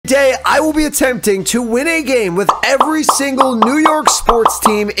Today, I will be attempting to win a game with every single New York sports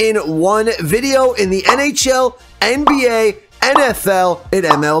team in one video in the NHL, NBA, NFL, and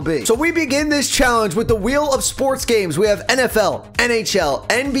MLB. So we begin this challenge with the wheel of sports games. We have NFL, NHL,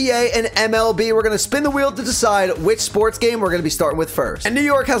 NBA, and MLB. We're going to spin the wheel to decide which sports game we're going to be starting with first. And New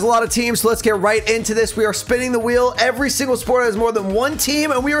York has a lot of teams, so let's get right into this. We are spinning the wheel. Every single sport has more than one team,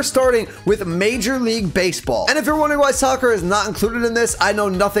 and we are starting with Major League Baseball. And if you're wondering why soccer is not included in this, I know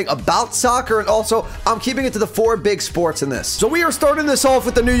nothing about soccer, and also I'm keeping it to the four big sports in this. So we are starting this off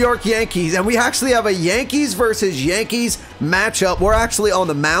with the New York Yankees, and we actually have a Yankees versus Yankees matchup. We're actually on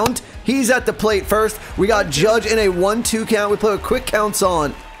the mound. He's at the plate first. We got Judge in a 1-2 count. We play with quick counts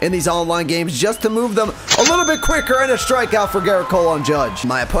on in these online games just to move them a little bit quicker, and a strikeout for Garrett Cole on Judge.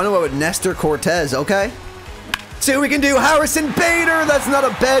 My opponent went with Nestor Cortez, okay? See what we can do. Harrison Bader, that's not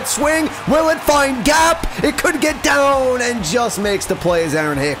a bad swing. Will it find gap? It could get down and just makes the play as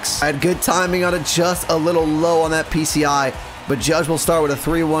Aaron Hicks. I had good timing on it, just a little low on that PCI, but Judge will start with a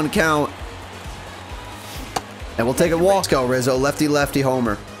 3-1 count. And we'll take a walk. Let's go, Rizzo. Lefty, lefty,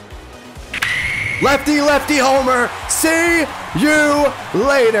 homer. Lefty, lefty, homer. See you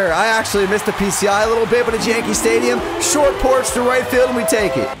later. I actually missed the PCI a little bit, but it's Yankee Stadium. Short porch to right field, and we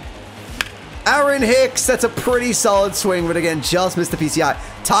take it. Aaron Hicks, that's a pretty solid swing, but again, just missed the PCI.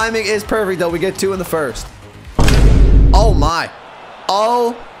 Timing is perfect, though. We get 2 in the first. Oh, my.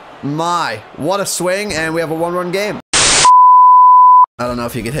 Oh, my. What a swing, and we have a 1-run game. I don't know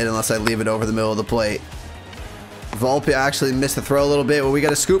if you can hit unless I leave it over the middle of the plate. Volpe actually missed the throw a little bit. Well, we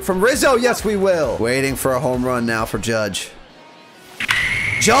got a scoop from Rizzo. Yes, we will. Waiting for a home run now for Judge.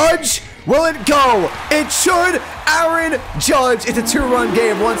 Judge, will it go? It should. Aaron Judge. It's a 2-run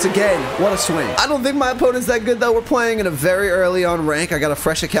game once again. What a swing. I don't think my opponent's that good, though. We're playing in a very early on rank. I got a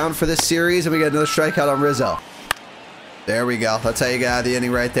fresh account for this series, and we got another strikeout on Rizzo. There we go. That's how you get out of the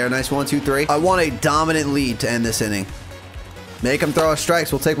inning right there. Nice 1-2-3. I want a dominant lead to end this inning. Make him throw us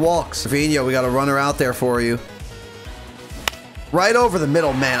strikes. We'll take walks. Trevino, we got a runner out there for you. Right over the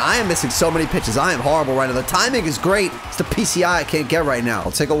middle, man. I am missing so many pitches. I am horrible right now. The timing is great. It's the PCI I can't get right now.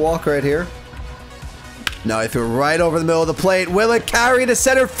 I'll take a walk right here. No, I threw right over the middle of the plate. Will it carry to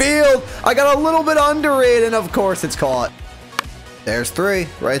center field? I got a little bit under it, and of course it's caught. There's 3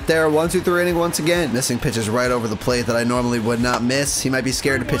 right there. 1-2-3 inning once again. Missing pitches right over the plate that I normally would not miss. He might be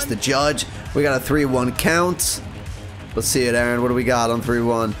scared to pitch the Judge. We got a 3-1 count. Let's see it, Aaron. What do we got on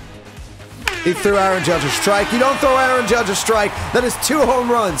 3-1? He threw Aaron Judge a strike. You don't throw Aaron Judge a strike. That is 2 home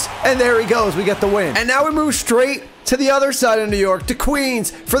runs. And there he goes. We get the win. And now we move straight to the other side of New York, to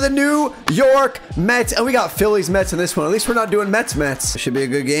Queens, for the New York Mets. And we got Phillies Mets in this one. At least we're not doing Mets. It should be a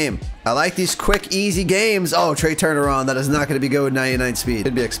good game. I like these quick, easy games. Oh, Trey Turner on. That is not going to be good with 99 speed.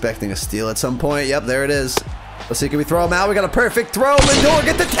 Could be expecting a steal at some point. Yep, there it is. Let's see, can we throw him out? We got a perfect throw. Lindor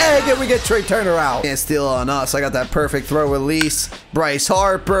get the tag, and we get Trey Turner out. Can't steal on us. I got that perfect throw release. Bryce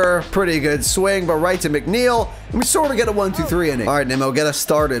Harper, pretty good swing, but right to McNeil. And we sort of get a 1-2-3 inning. All right, Nemo, get us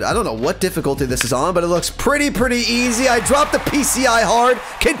started. I don't know what difficulty this is on, but it looks pretty easy. I dropped the PCI hard,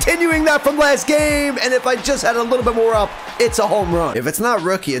 continuing that from last game. And if I just had a little bit more up, it's a home run. If it's not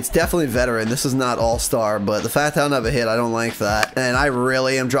rookie, it's definitely veteran. This is not all-star, but the fact that I don't have a hit, I don't like that. And I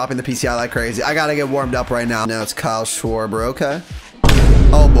really am dropping the PCI like crazy. I got to get warmed up right now. Now it's Kyle Schwarber, okay.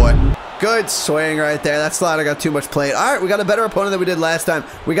 Oh, boy. Good swing right there. That slider got too much plate. All right, we got a better opponent than we did last time.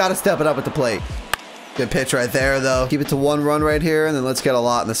 We got to step it up at the plate. Good pitch right there, though. Keep it to 1 run right here, and then let's get a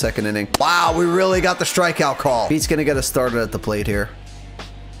lot in the second inning. Wow, we really got the strikeout call. Pete's going to get us started at the plate here.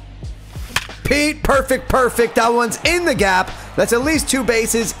 Pete, perfect. That one's in the gap. That's at least 2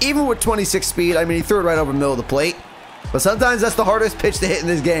 bases, even with 26 speed. I mean, he threw it right over the middle of the plate. But sometimes that's the hardest pitch to hit in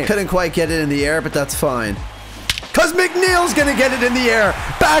this game. Couldn't quite get it in the air, but that's fine. Because McNeil's going to get it in the air.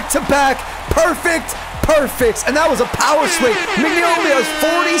 Back-to-back. Perfect. And that was a power swing. McNeil only has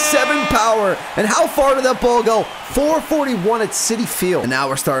 47 power. And how far did that ball go? 441 at Citi Field. And now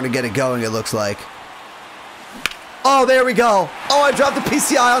we're starting to get it going, it looks like. Oh, there we go. Oh, I dropped the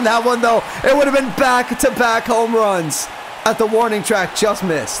PCI on that one, though. It would have been back-to-back home runs. At the warning track, just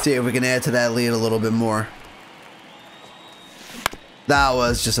missed. See if we can add to that lead a little bit more. That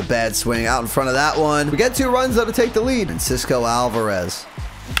was just a bad swing out in front of that one. We get 2 runs, though, to take the lead. And Cisco Alvarez.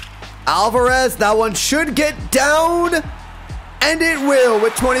 That one should get down. And it will.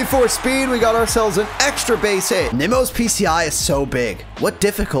 With 24 speed, we got ourselves an extra base hit. Nemo's PCI is so big. What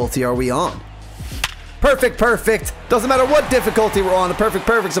difficulty are we on? Perfect. Doesn't matter what difficulty we're on. The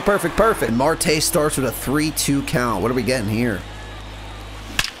perfect's a perfect. And Marte starts with a 3-2 count. What are we getting here?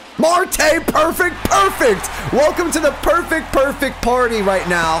 Marte, perfect. Welcome to the perfect party right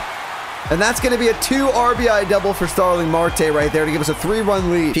now. And that's going to be a 2 RBI double for Starling Marte right there to give us a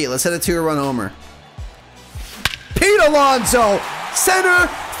 3-run lead. Pete, let's hit a 2-run homer. Pete Alonso, center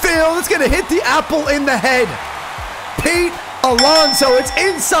field. It's going to hit the apple in the head. Pete Alonso, it's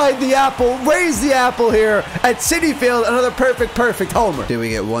inside the apple. Raise the apple here at Citi Field. Another perfect homer. Did we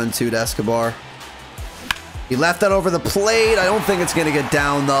get 1-2 to Escobar? He left that over the plate. I don't think it's going to get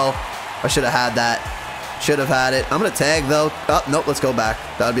down, though. I should have had that. Should have had it. I'm going to tag, though. Oh, nope, let's go back.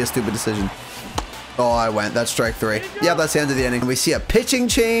 That would be a stupid decision. Oh, I went. That's strike 3. Yeah, that's the end of the inning. And we see a pitching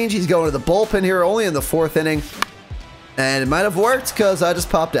change. He's going to the bullpen here, only in the 4th inning. And it might have worked because I just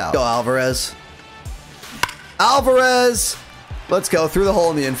popped out. Go, Alvarez. Alvarez. Let's go through the hole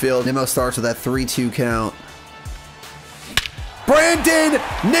in the infield. Nimmo starts with that 3-2 count. Brandon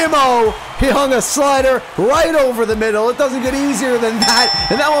Nimmo. He hung a slider right over the middle. It doesn't get easier than that.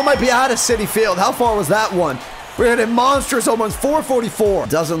 And that one might be out of Citi Field. How far was that one? We're hitting monstrous home runs, 444.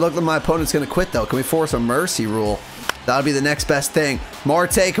 Doesn't look like my opponent's going to quit, though. Can we force a mercy rule? That'll be the next best thing.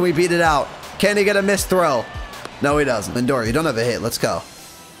 Marte, can we beat it out? Can he get a missed throw? No, he doesn't. Lindor, you don't have a hit. Let's go.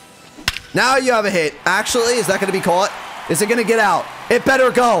 Now you have a hit. Actually, is that going to be caught? Is it going to get out? It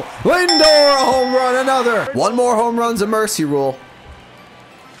better go. Lindor, a home run, another. 1 more home run's a mercy rule.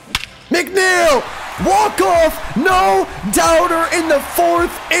 McNeil, walk-off, no doubter in the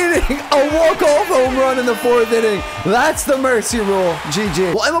 4th inning. A walk-off home run in the 4th inning. That's the mercy rule.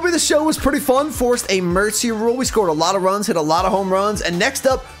 GG. Well, MLB The Show was pretty fun. Forced a mercy rule. We scored a lot of runs, hit a lot of home runs. And next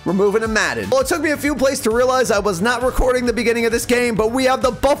up, we're moving to Madden. Well, it took me a few plays to realize I was not recording the beginning of this game, but we have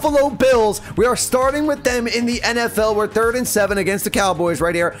the Buffalo Bills. We are starting with them in the NFL. We're 3rd and 7 against the Cowboys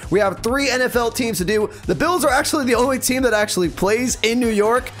right here. We have 3 NFL teams to do. The Bills are actually the only team that actually plays in New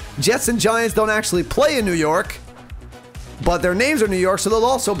York. Jets and Giants don't actually play in New York, but their names are New York, so they'll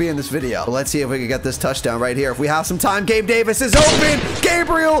also be in this video. Let's see if we can get this touchdown right here. If we have some time, Gabe Davis is open.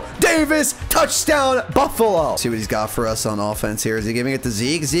 Gabriel Davis, touchdown, Buffalo. See what he's got for us on offense here. Is he giving it to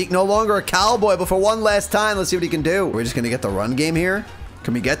Zeke? Zeke no longer a Cowboy, but for one last time, let's see what he can do. We're just going to get the run game here.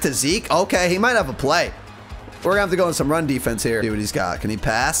 Can we get to Zeke? Okay, he might have a play. We're going to have to go in some run defense here. See what he's got. Can he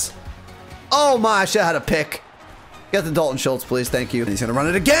pass? Oh my, I should have had a pick. Get the Dalton Schultz, please. Thank you. And he's going to run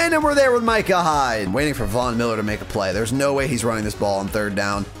it again, and we're there with Micah Hyde. I'm waiting for Von Miller to make a play. There's no way he's running this ball on 3rd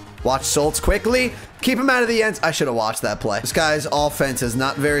down. Watch Schultz quickly. Keep him out of the ends. I should have watched that play. This guy's offense is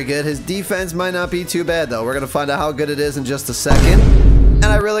not very good. His defense might not be too bad, though. We're going to find out how good it is in just a second. And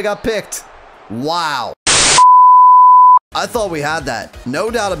I really got picked. Wow. I thought we had that. No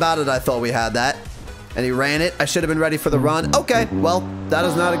doubt about it, I thought we had that. And he ran it. I should have been ready for the run. Okay, well, that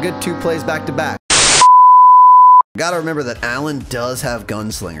is not a good 2 plays back-to-back. Gotta remember that Allen does have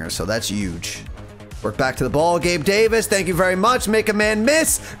gunslingers, so that's huge. Work back to the ball. Gabe Davis, thank you very much. Make a man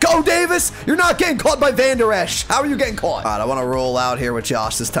miss. Go, Davis! You're not getting caught by Van Der Esch. How are you getting caught? All right, I want to roll out here with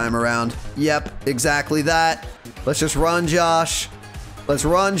Josh this time around. Yep, exactly that. Let's just run, Josh. Let's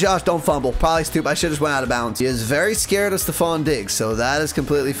run, Josh. Don't fumble. Probably stupid. I should have just went out of bounds. He is very scared of Stephon Diggs, so that is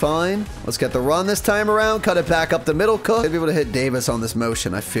completely fine. Let's get the run this time around. Cut it back up the middle. Cook. Maybe able to hit Davis on this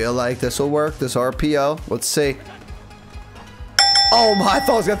motion. I feel like this will work. This RPO. Let's see. Oh my, I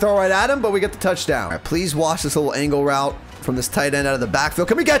thought I was going to throw right at him, but we get the touchdown. All right, please watch this little angle route from this tight end out of the backfield.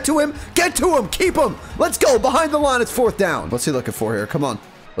 Can we get to him? Get to him. Keep him. Let's go. Behind the line, it's 4th down. What's he looking for here? Come on.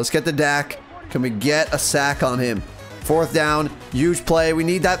 Let's get the Dak. Can we get a sack on him? 4th down. Huge play. We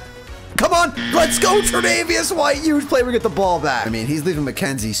need that. Come on. Let's go, Tre'Davious White. Huge play. We get the ball back. I mean, he's leaving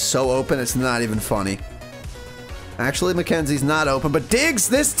McKenzie so open, it's not even funny. Actually, McKenzie's not open, but Diggs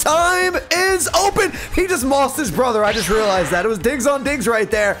this time is open. He just mossed his brother. I just realized that. It was Diggs on Diggs right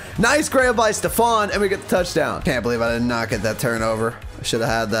there. Nice grab by Stephon, and we get the touchdown. Can't believe I did not get that turnover. I should have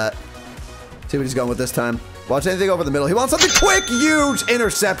had that. See what he's going with this time. Watch anything over the middle. He wants something quick. Huge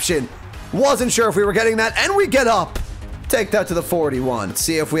interception. Wasn't sure if we were getting that, and we get up. Take that to the 41. Let's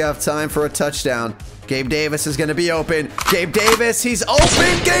see if we have time for a touchdown. Gabe Davis is going to be open. Gabe Davis, he's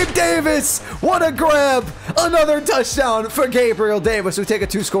open. Gabe Davis, what a grab. Another touchdown for Gabriel Davis. We take a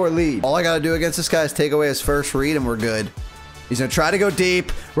 2-score lead. All I got to do against this guy is take away his first read, and we're good. He's going to try to go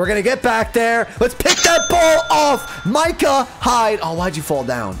deep. We're going to get back there. Let's pick that ball off. Micah Hyde. Oh, why'd you fall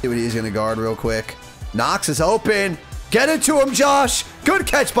down? See what he's going to guard real quick. Knox is open. Get it to him, Josh. Good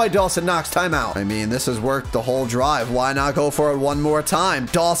catch by Dawson Knox. Timeout. I mean, this has worked the whole drive. Why not go for it one more time?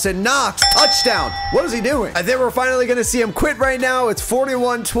 Dawson Knox, touchdown. What is he doing? I think we're finally going to see him quit right now. It's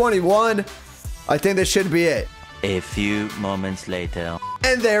 41-21. I think this should be it. A few moments later.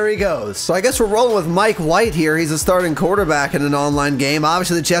 And there he goes. So I guess we're rolling with Mike White here. He's a starting quarterback in an online game.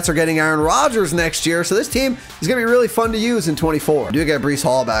 Obviously, the Jets are getting Aaron Rodgers next year, so this team is going to be really fun to use in 24. We do get Breece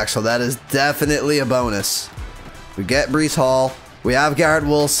Hall back, so that is definitely a bonus. We get Breece Hall. We have Garrett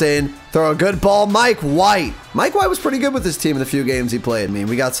Wilson. Throw a good ball. Mike White. Mike White was pretty good with his team in the few games he played. I mean,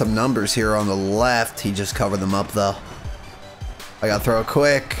 we got some numbers here on the left. He just covered them up, though. I got to throw it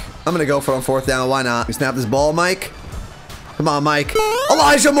quick. I'm going to go for on 4th down. Why not? We snap this ball, Mike. Come on, Mike.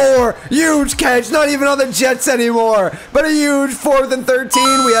 Elijah Moore. Huge catch. Not even on the Jets anymore. But a huge 4th and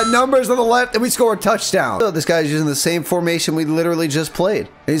 13. We had numbers on the left, and we score a touchdown. So this guy's using the same formation we literally just played.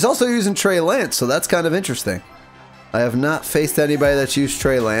 And he's also using Trey Lance, so that's kind of interesting. I have not faced anybody that's used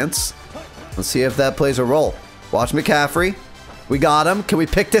Trey Lance. Let's see if that plays a role. Watch McCaffrey. We got him. Can we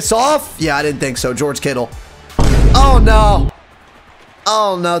pick this off? Yeah, I didn't think so. George Kittle. Oh, no.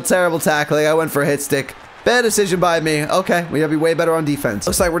 Oh, no. Terrible tackling. I went for a hit stick. Bad decision by me. Okay, we gotta be way better on defense.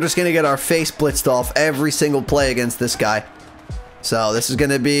 Looks like we're just gonna get our face blitzed off every single play against this guy. So this is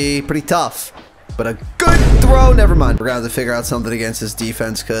gonna be pretty tough. But a good throw, never mind. We're gonna have to figure out something against this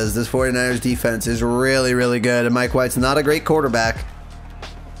defense because this 49ers defense is really, really good. And Mike White's not a great quarterback.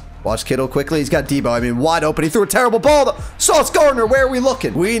 Watch Kittle quickly. He's got Debo. I mean, wide open. He threw a terrible ball. Sauce Gardner, where are we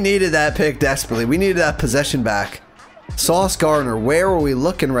looking? We needed that pick desperately. We needed that possession back. Sauce Gardner, where were we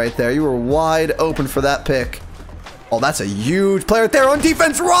looking right there? You were wide open for that pick. Oh, that's a huge player right there on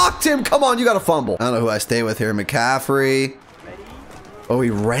defense. Rocked him. Come on, you got to fumble. I don't know who I stay with here. McCaffrey. Oh, he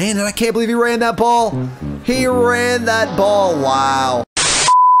ran it. I can't believe he ran that ball. He ran that ball. Wow.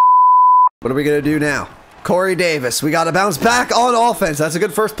 What are we going to do now? Corey Davis. We got to bounce back on offense. That's a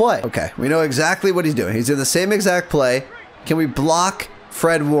good first play. Okay, we know exactly what he's doing. He's in the same exact play. Can we block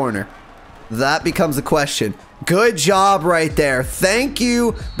Fred Warner? That becomes the question. Good job right there. Thank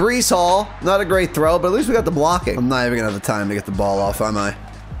you, Breece Hall. Not a great throw, but at least we got the blocking. I'm not even going to have the time to get the ball off, am I?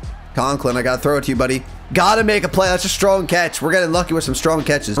 Conklin, I got to throw it to you, buddy. Got to make a play. That's a strong catch. We're getting lucky with some strong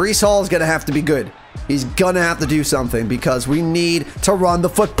catches. Breece Hall is going to have to be good. He's going to have to do something because we need to run the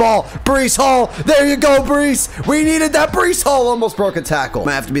football. Breece Hall. There you go, Breece. We needed that. Breece Hall almost broke a tackle.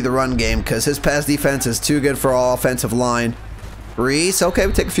 Might have to be the run game because his pass defense is too good for our offensive line. Breece, okay,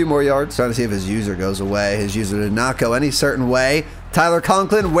 we take a few more yards. Trying to see if his user goes away. His user did not go any certain way. Tyler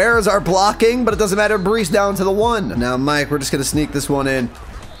Conklin, where is our blocking? But it doesn't matter. Breece down to the 1. Now, Mike, we're just going to sneak this one in.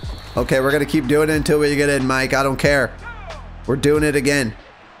 Okay, we're going to keep doing it until we get in, Mike. I don't care. We're doing it again.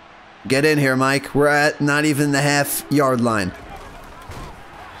 Get in here, Mike. We're at not even the half-yard line.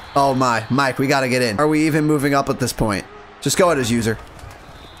 Oh, my. Mike, we got to get in. Are we even moving up at this point? Just go at his user.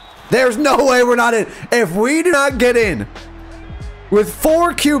 There's no way we're not in. If we do not get in with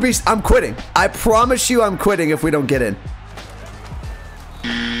 4 QBs, I'm quitting. I promise you I'm quitting if we don't get in.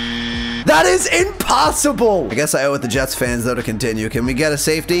 That is impossible. I guess I owe it to Jets fans, though, to continue. Can we get a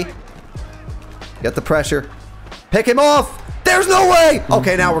safety? Get the pressure. Pick him off. There's no way.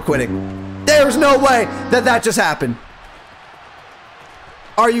 Okay, now we're quitting. There's no way that that just happened.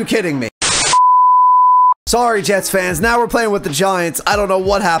 Are you kidding me? Sorry, Jets fans. Now we're playing with the Giants. I don't know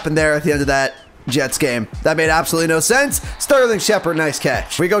what happened there at the end of that Jets game. That made absolutely no sense. Sterling Shepard, nice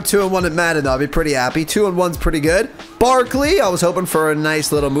catch. We go 2-1 at Madden, though. I'll be pretty happy. 2-1's pretty good. Barkley, I was hoping for a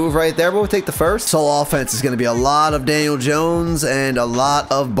nice little move right there, but we'll take the first. So offense is going to be a lot of Daniel Jones and a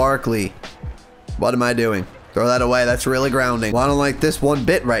lot of Barkley. What am I doing? Throw that away. That's really grounding. Well, I don't like this one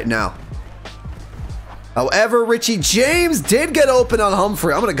bit right now. However, Richie James did get open on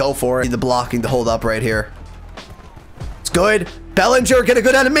Humphrey. I'm going to go for it. Need the blocking to hold up right here. It's good. Bellinger, get a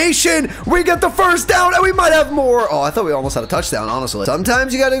good animation. We get the first down, and we might have more. Oh, I thought we almost had a touchdown, honestly.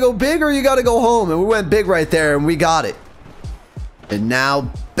 Sometimes you got to go big or you got to go home, and we went big right there, and we got it. And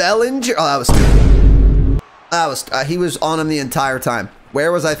now Bellinger. Oh, that was stupid. That was, he was on him the entire time.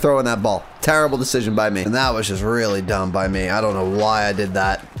 Where was I throwing that ball? Terrible decision by me. And that was just really dumb by me. I don't know why I did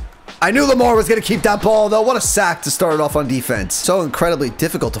that. I knew Lamar was going to keep that ball, though. What a sack to start it off on defense. So incredibly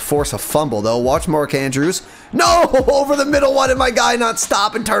difficult to force a fumble, though. Watch Mark Andrews. No! Over the middle. Why did my guy not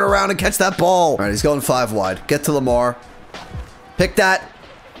stop and turn around and catch that ball? All right, he's going 5 wide. Get to Lamar. Pick that.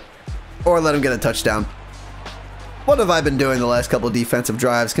 Or let him get a touchdown. What have I been doing the last couple of defensive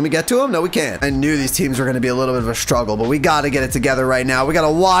drives? Can we get to him? No, we can't. I knew these teams were going to be a little bit of a struggle, but we got to get it together right now. We got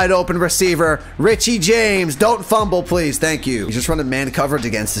a wide open receiver. Richie James. Don't fumble, please. Thank you. He's just running man coverage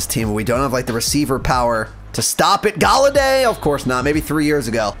against this team, but we don't have, like, the receiver power to stop it. Galladay? Of course not. Maybe 3 years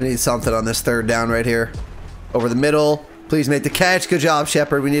ago. We need something on this 3rd down right here. Over the middle. Please make the catch. Good job,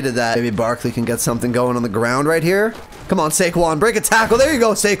 Shepard. We needed that. Maybe Barkley can get something going on the ground right here. Come on, Saquon. Break a tackle. There you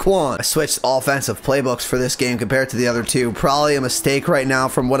go, Saquon. I switched offensive playbooks for this game compared to the other two. Probably a mistake right now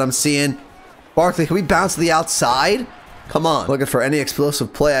from what I'm seeing. Barkley, can we bounce to the outside? Come on. Looking for any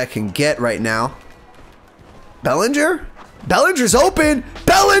explosive play I can get right now. Bellinger? Bellinger's open.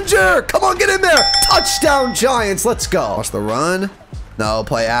 Bellinger! Come on, get in there. Touchdown, Giants. Let's go. Watch the run. No,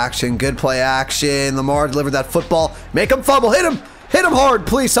 play action. Good play action. Lamar delivered that football. Make him fumble. Hit him. Hit him hard.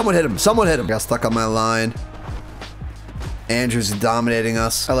 Please, someone hit him. Someone hit him. Got stuck on my line. Andrews is dominating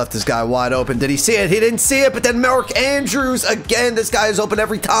us. I left this guy wide open. Did he see it? He didn't see it, but then Mark Andrews again. This guy is open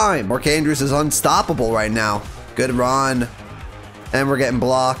every time. Mark Andrews is unstoppable right now. Good run. And we're getting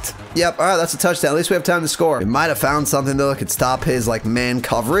blocked. Yep, all right, that's a touchdown. At least we have time to score. We might have found something, though, that could stop his, like, man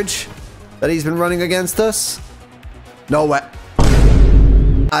coverage that he's been running against us. No way.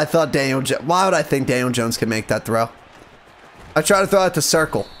 I thought Daniel Jones. Why would I think Daniel Jones could make that throw? I tried to throw it to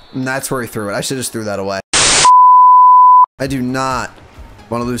circle, and that's where he threw it. I should just threw that away. I do not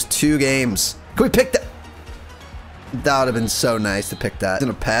want to lose 2 games. Can we pick that? That would have been so nice to pick that. He's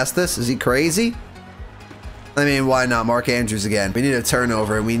gonna pass this? Is he crazy? I mean, why not? Mark Andrews again. We need a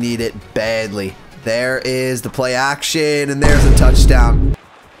turnover, and we need it badly. There is the play action, and there's a touchdown.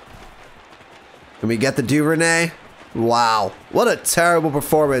 Can we get the Duvernay? Wow. What a terrible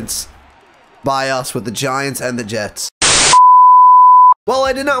performance by us with the Giants and the Jets. Well,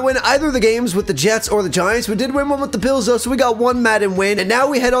 I did not win either of the games with the Jets or the Giants. We did win one with the Bills, though, so we got 1 Madden win. And now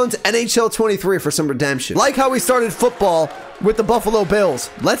we head on to NHL 23 for some redemption. Like how we started football with the Buffalo Bills.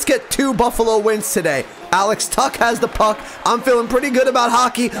 Let's get 2 Buffalo wins today. Alex Tuck has the puck. I'm feeling pretty good about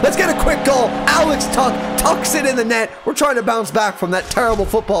hockey. Let's get a quick goal. Alex Tuck tucks it in the net. We're trying to bounce back from that terrible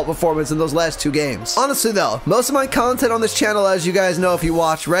football performance in those last 2 games. Honestly, though, most of my content on this channel, as you guys know if you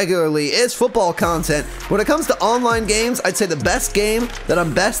watch regularly, is football content. When it comes to online games, I'd say the best game that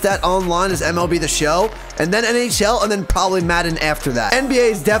I'm best at online is MLB The Show, and then NHL, and then probably Madden after that.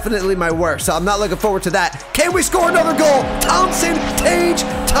 NBA is definitely my worst, so I'm not looking forward to that. Can we score another goal? Thompson, Tage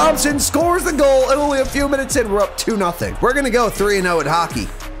Thompson scores the goal, and only a few minutes in, we're up 2-0. We're gonna go 3-0 at hockey.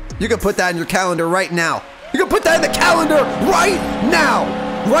 You can put that in your calendar right now. You can put that in the calendar right now.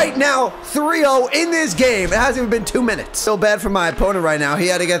 Right now, 3-0 in this game. It hasn't even been 2 minutes. So bad for my opponent right now. He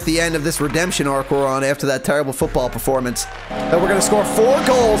had to get the end of this redemption arc we're on after that terrible football performance. And we're going to score 4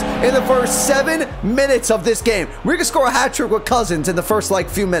 goals in the first 7 minutes of this game. We're going to score a hat trick with Cousins in the first, like,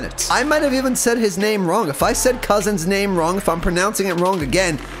 few minutes. I might have even said his name wrong. If I said Cousins' name wrong, if I'm pronouncing it wrong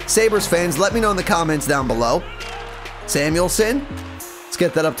again, Sabres fans, let me know in the comments down below. Samuelson. Let's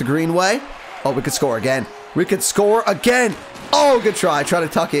get that up to Greenway. Oh, we could score again. We could score again. Oh, good try. Try to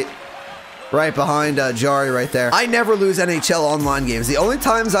tuck it right behind Jari right there. I never lose NHL online games. The only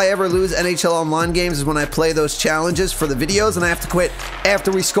times I ever lose NHL online games is when I play those challenges for the videos and I have to quit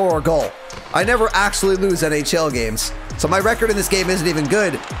after we score a goal. I never actually lose NHL games. So my record in this game isn't even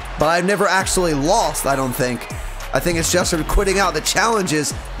good, but I've never actually lost, I don't think. I think it's just from quitting out the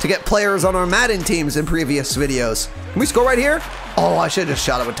challenges to get players on our Madden teams in previous videos. Can we score right here? Oh, I should have just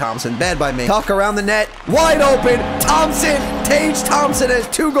shot it with Thompson. Bad by me. Tuck around the net. Wide open. Thompson. Tage Thompson has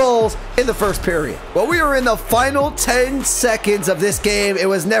 2 goals in the first period. Well, we are in the final 10 seconds of this game. It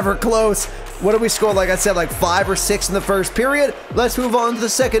was never close. What did we score? Like I said, like 5 or 6 in the first period. Let's move on to the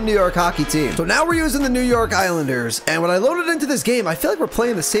second New York hockey team. So now we're using the New York Islanders. And when I loaded into this game, I feel like we're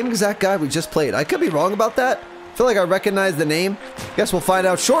playing the same exact guy we just played. I could be wrong about that. I feel like I recognize the name. Guess we'll find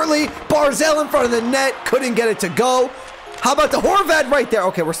out shortly. Barzal in front of the net. Couldn't get it to go. How about the Horvat right there?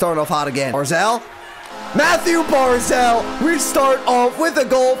 Okay, we're starting off hot again. Barzal. Matthew Barzal. We start off with a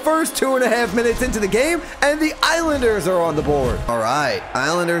goal. First 2.5 minutes into the game. And the Islanders are on the board. All right.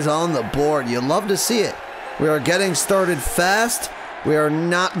 Islanders on the board. You love to see it. We are getting started fast. We are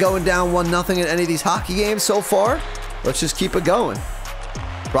not going down 1-0 in any of these hockey games so far. Let's just keep it going.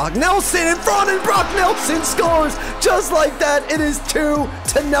 Brock Nelson in front, and Brock Nelson scores just like that. It is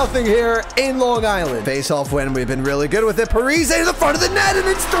 2-0 here in Long Island. Face-off win. We've been really good with it. Parise to the front of the net, and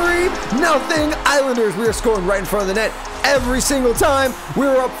it's 3-0 Islanders. We are scoring right in front of the net every single time.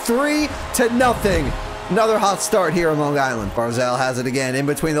 We're up 3-0. Another hot start here in Long Island. Barzal has it again in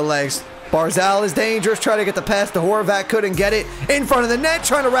between the legs. Barzal is dangerous, trying to get the pass to Horvat, couldn't get it. In front of the net,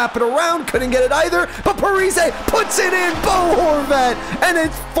 trying to wrap it around, couldn't get it either. But Parise puts it in, Bo Horvat, and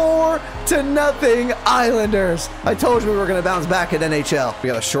it's 4-0 Islanders. I told you we were going to bounce back at NHL. We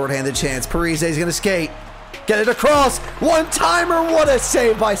got a shorthanded chance. Parise's going to skate. Get it across. One-timer. What a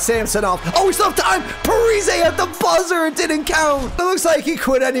save by Samsonov. Oh, we still have time. Parise at the buzzer. It didn't count. It looks like he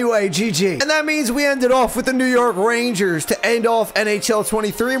quit anyway. GG. And that means we ended off with the New York Rangers to end off NHL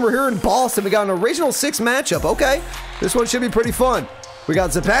 23. And we're here in Boston. We got an original 6 matchup. Okay. This one should be pretty fun. We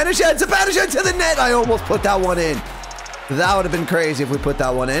got Zibanejad. Zibanejad to the net. I almost put that one in. That would have been crazy if we put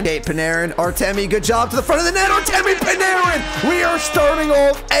that one in. Kate Panarin, Artemi, good job to the front of the net. Artemi Panarin! We are starting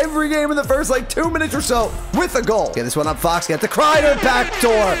off every game in the first like 2 minutes or so with a goal. Get this one up, Fox. Get the Kreider back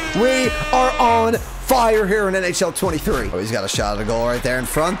door. We are on fire here in NHL 23. Oh, he's got a shot at a goal right there in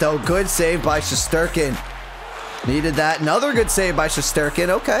front, though. Good save by Shesterkin. Needed that. Another good save by Shesterkin.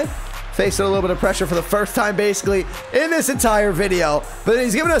 Okay. Facing a little bit of pressure for the first time, basically, in this entire video. But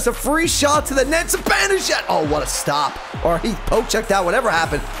he's giving us a free shot to the net. Zibanejad. Oh, what a stop. Or he poke checked out. Whatever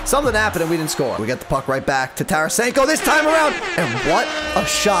happened. Something happened and we didn't score. We get the puck right back to Tarasenko this time around. And what a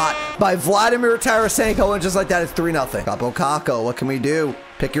shot by Vladimir Tarasenko. And just like that, it's 3-0. Capo Caco, what can we do?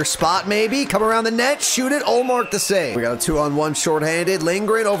 Pick your spot, maybe. Come around the net. Shoot it. Olmark the save. We got a 2-on-1 shorthanded.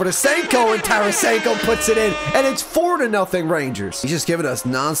 Lingering over to Senko. And Tarasenko puts it in. And it's 4-0 Rangers. He's just giving us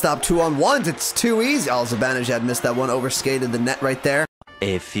nonstop 2-on-1s. It's too easy. Oh, Zibanejad missed that one. Overskated the net right there.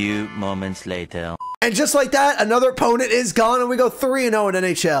 A few moments later. And just like that, another opponent is gone, and we go 3-0 in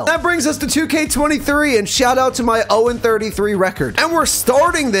NHL. That brings us to 2K23, and shout out to my 0-33 record. And we're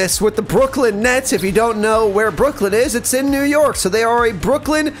starting this with the Brooklyn Nets. If you don't know where Brooklyn is, it's in New York. So they are a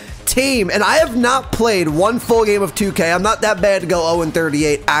Brooklyn team, and I have not played one full game of 2K. I'm not that bad to go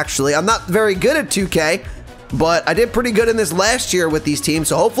 0-38, actually. I'm not very good at 2K. But I did pretty good in this last year with these teams,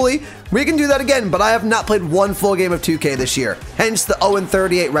 so hopefully we can do that again. But I have not played one full game of 2K this year, hence the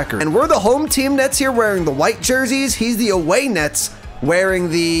 0-38 record. And we're the home team Nets here wearing the white jerseys. He's the away Nets wearing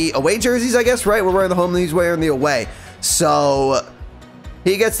the away jerseys, I guess, right? We're wearing the home and he's wearing the away. So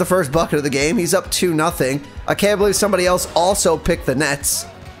he gets the first bucket of the game. He's up 2-0. I can't believe somebody else also picked the Nets.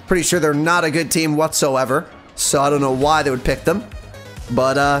 Pretty sure they're not a good team whatsoever. So I don't know why they would pick them.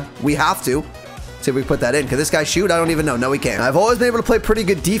 But we have to. See if we put that in. Can this guy shoot? I don't even know. No, he can't. I've always been able to play pretty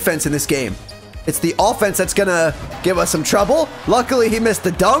good defense in this game. It's the offense that's going to give us some trouble. Luckily, he missed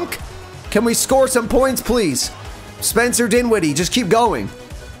the dunk. Can we score some points, please? Spencer Dinwiddie, just keep going.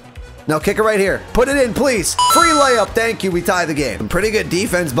 Now kick it right here. Put it in, please. Free layup. Thank you. We tie the game. Some pretty good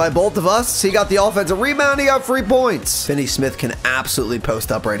defense by both of us. He got the offensive rebound. He got free points. Finney Smith can absolutely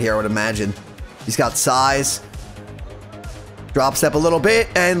post up right here, I would imagine. He's got size. Drop step a little bit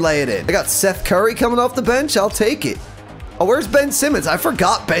and lay it in. I got Seth Curry coming off the bench. I'll take it. Oh, where's Ben Simmons? I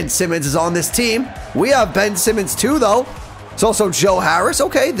forgot Ben Simmons is on this team. We have Ben Simmons too, though. It's also Joe Harris.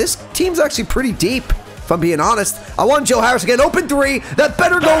 Okay, this team's actually pretty deep, if I'm being honest. I want Joe Harris to get an open three. That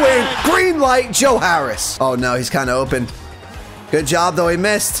better go in. Green light, Joe Harris. Oh, no, he's kind of open. Good job, though. He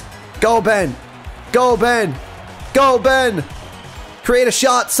missed. Go, Ben. Go, Ben. Go, Ben. Create a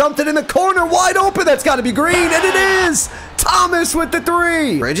shot. Something in the corner. Wide open. That's got to be green. And it is. Thomas with the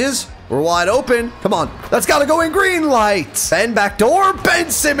three. Bridges, we're wide open. Come on. That's got to go in. Green light. Ben back door.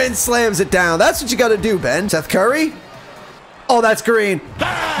 Ben Simmons slams it down. That's what you got to do, Ben. Seth Curry. Oh, that's green.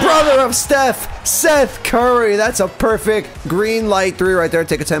 Brother of Steph, Seth Curry. That's a perfect green light three right there.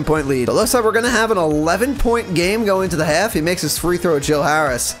 Take a 10-point lead. It looks like we're going to have an 11-point game going into the half. He makes his free throw, Joe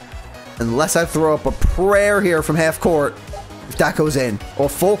Harris. Unless I throw up a prayer here from half court. If that goes in. Or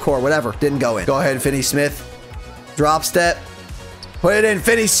full court, whatever. Didn't go in. Go ahead, Finney Smith. Drop step. Put it in,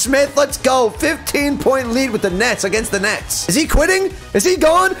 Finney Smith. Let's go. 15-point lead with the Nets against the Nets. Is he quitting? Is he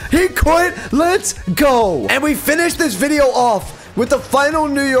gone? He quit. Let's go. And we finished this video off with the final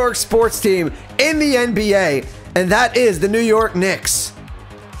New York sports team in the NBA, and that is the New York Knicks.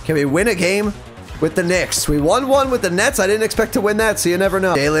 Can we win a game with the Knicks? We won one with the Nets. I didn't expect to win that, so you never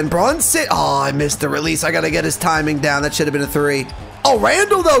know. Jalen Brunson. Oh, I missed the release. I got to get his timing down. That should have been a three. Oh,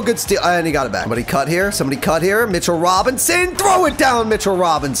 Randall, though. Good steal. And he got it back. Somebody cut here. Somebody cut here. Mitchell Robinson. Throw it down, Mitchell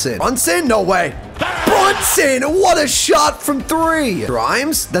Robinson. Brunson? No way. Brunson. What a shot from three.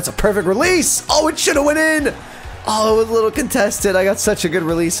 Grimes. That's a perfect release. Oh, it should have went in. Oh, it was a little contested. I got such a good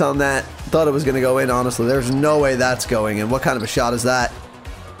release on that. Thought it was going to go in, honestly. There's no way that's going in. What kind of a shot is that?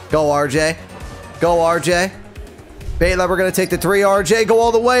 Go, RJ. Go, RJ. Baylor, we're going to take the three, RJ. Go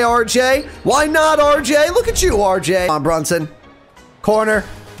all the way, RJ. Why not, RJ? Look at you, RJ. Come on, Brunson. Corner.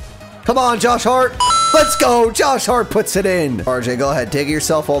 Come on, Josh Hart. Let's go. Josh Hart puts it in. RJ, go ahead. Take it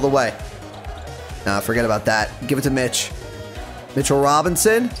yourself all the way. Nah, forget about that. Give it to Mitch. Mitchell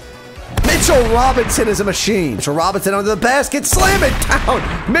Robinson. Mitchell Robinson is a machine. Mitchell Robinson under the basket. Slam it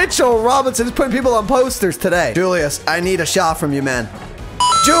down. Mitchell Robinson is putting people on posters today. Julius, I need a shot from you, man.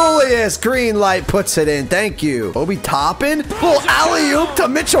 Julius, green light, puts it in. Thank you. Obi Toppin. Little alley-oop to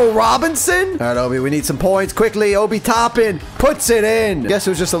Mitchell Robinson. All right, Obi, we need some points. Quickly, Obi Toppin puts it in. Guess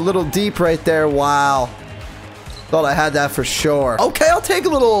it was just a little deep right there. Wow. Thought I had that for sure. Okay, I'll take a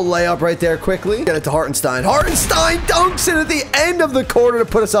little layup right there quickly. Get it to Hartenstein. Hartenstein dunks it at the end of the quarter to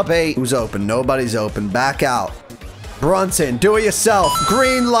put us up 8. Who's open? Nobody's open. Back out. Brunson, do it yourself.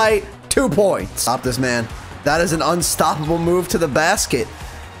 Green light, 2 points. Stop this, man. That is an unstoppable move to the basket.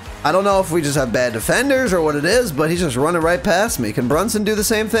 I don't know if we just have bad defenders or what it is, but he's just running right past me. Can Brunson do the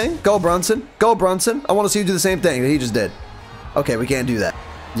same thing? Go, Brunson. Go, Brunson. I want to see you do the same thing that he just did. Okay, we can't do that.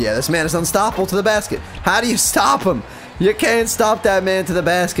 Yeah, this man is unstoppable to the basket. How do you stop him? You can't stop that man to the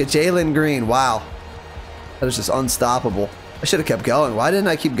basket. Jalen Green. Wow. That is just unstoppable. I should have kept going. Why didn't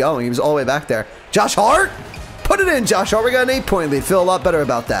I keep going? He was all the way back there. Josh Hart? Put it in, Josh Hart. We got an 8-point lead. Feel a lot better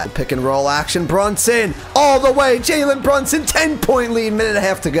about that. Pick and roll action. Brunson all the way. Jalen Brunson, 10-point lead. Minute and a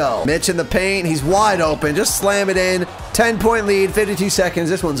half to go. Mitch in the paint. He's wide open. Just slam it in. 10-point lead. 52 seconds.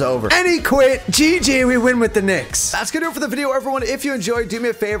 This one's over. And he quit. GG. We win with the Knicks. That's going to do it for the video, everyone. If you enjoyed, do me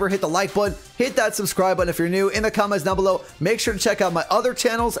a favor. Hit the like button. Hit that subscribe button if you're new. In the comments down below, make sure to check out my other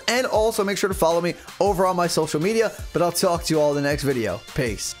channels. And also make sure to follow me over on my social media. But I'll talk to you all in the next video.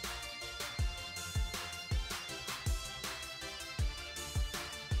 Peace.